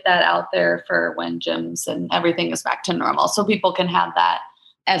to get that out there for when gyms and everything is back to normal, so people can have that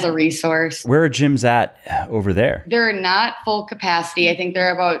as a resource. Where are gyms at over there? They're not full capacity. I think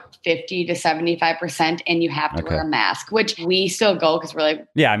they're about 50 to 75%, and you have to wear a mask, which we still go because we're like,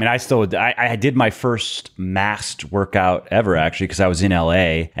 yeah, I mean, I did my first masked workout ever, actually, because I was in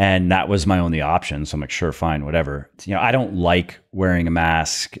LA and that was my only option. So I'm like, sure, fine, whatever. I don't like wearing a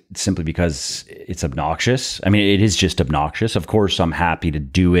mask simply because it's obnoxious. I mean, it is just obnoxious. Of course, I'm happy to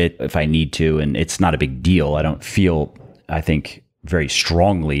do it if I need to, and it's not a big deal. I don't feel, I think, very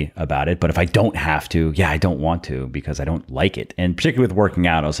strongly about it. But if I don't have to, I don't want to, because I don't like it. And particularly with working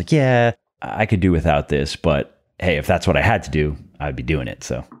out, I was like, yeah, I could do without this. But hey, if that's what I had to do, I'd be doing it.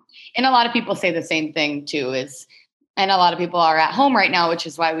 So, and a lot of people say the same thing too, and a lot of people are at home right now, which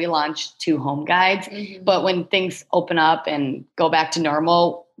is why we launched 2 home guides. Mm-hmm. But when things open up and go back to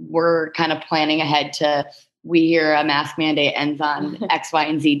normal, we're kind of planning ahead to, we hear a mask mandate ends on X, Y,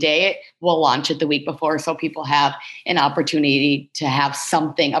 and Z day. We'll launch it the week before, so people have an opportunity to have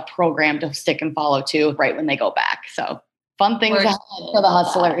something, a program to stick and follow to right when they go back. So fun things ahead for the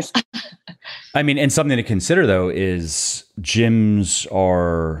hustlers. I mean, and something to consider though is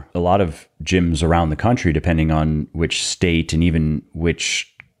a lot of gyms around the country, depending on which state and even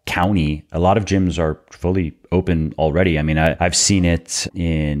which county, a lot of gyms are fully open already. I mean, I've seen it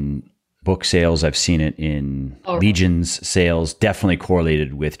in book sales. I've seen it in Legion's sales, definitely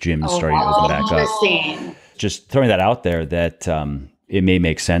correlated with gyms starting to open back up. Just throwing that out there that it may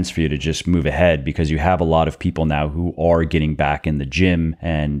make sense for you to just move ahead, because you have a lot of people now who are getting back in the gym,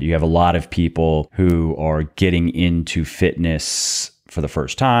 and you have a lot of people who are getting into fitness for the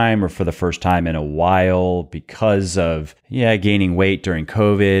first time, or for the first time in a while, because of gaining weight during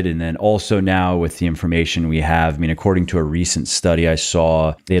COVID. And then also now with the information we have, I mean, according to a recent study I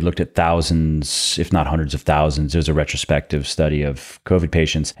saw, they had looked at thousands, if not hundreds of thousands. There's a retrospective study of COVID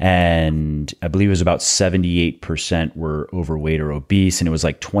patients, and I believe it was about 78% were overweight or obese, and it was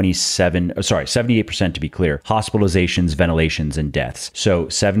like 78% to be clear, hospitalizations, ventilations, and deaths. So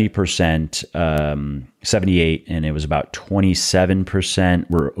 70%, 78, and it was about 27%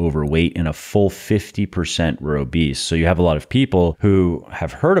 were overweight, and a full 50% were obese. So you have a lot of people who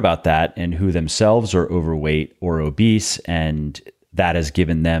have heard about that and who themselves are overweight or obese, and that has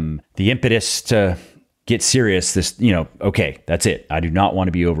given them the impetus to get serious. Okay, that's it. I do not want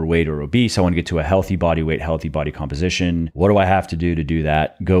to be overweight or obese. I want to get to a healthy body weight, healthy body composition. What do I have to do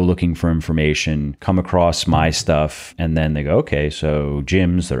that? Go looking for information, come across my stuff, and then they go, okay, so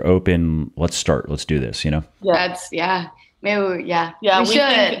gyms, they're open. Let's start. Let's do this, Maybe,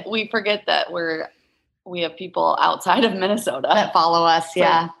 we forget that we have people outside of Minnesota that follow us.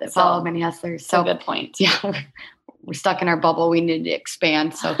 That follow Minny Hustlers. So good point. Yeah. We're stuck in our bubble. We need to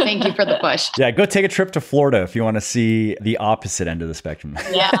expand. So thank you for the push. Go take a trip to Florida if you want to see the opposite end of the spectrum.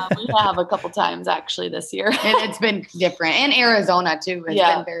 Yeah, we have a couple times actually this year. And it's been different. And Arizona too has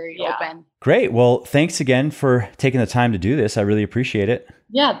been very open. Great. Well, thanks again for taking the time to do this. I really appreciate it.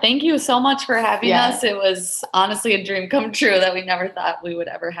 Yeah, thank you so much for having us. It was honestly a dream come true that we never thought we would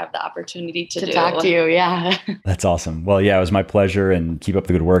ever have the opportunity to talk to you. Yeah. That's awesome. Well, it was my pleasure, and keep up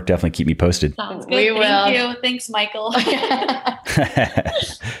the good work. Definitely keep me posted. Sounds good. Thank you. Thanks, Michael.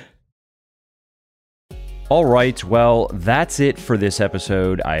 All right, well, that's it for this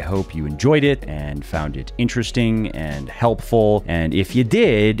episode. I hope you enjoyed it and found it interesting and helpful. And if you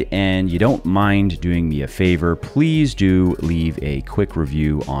did, and you don't mind doing me a favor, please do leave a quick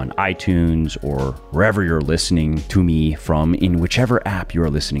review on iTunes or wherever you're listening to me from, in whichever app you're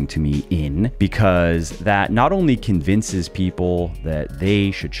listening to me in, because that not only convinces people that they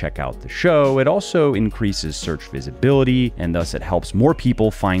should check out the show, it also increases search visibility, and thus it helps more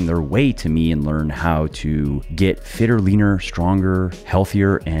people find their way to me and learn how to get fitter, leaner, stronger,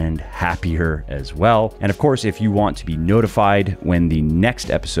 healthier, and happier as well. And of course, if you want to be notified when the next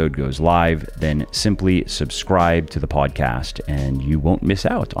episode goes live, then simply subscribe to the podcast and you won't miss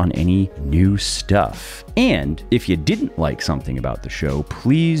out on any new stuff. And if you didn't like something about the show,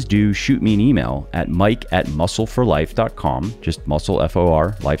 please do shoot me an email at mike@muscleforlife.com, just muscle,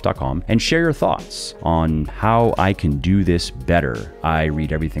 F-O-R, life.com, and share your thoughts on how I can do this better. I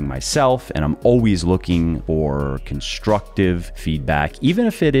read everything myself, and I'm always looking for constructive feedback, even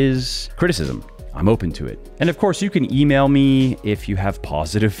if it is criticism. I'm open to it. And of course, you can email me if you have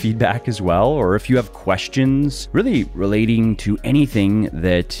positive feedback as well, or if you have questions really relating to anything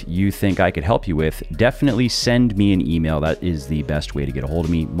that you think I could help you with, definitely send me an email. That is the best way to get a hold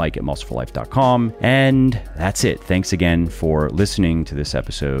of me, mike@muscleforlife.com. And that's it. Thanks again for listening to this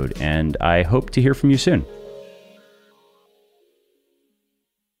episode, and I hope to hear from you soon.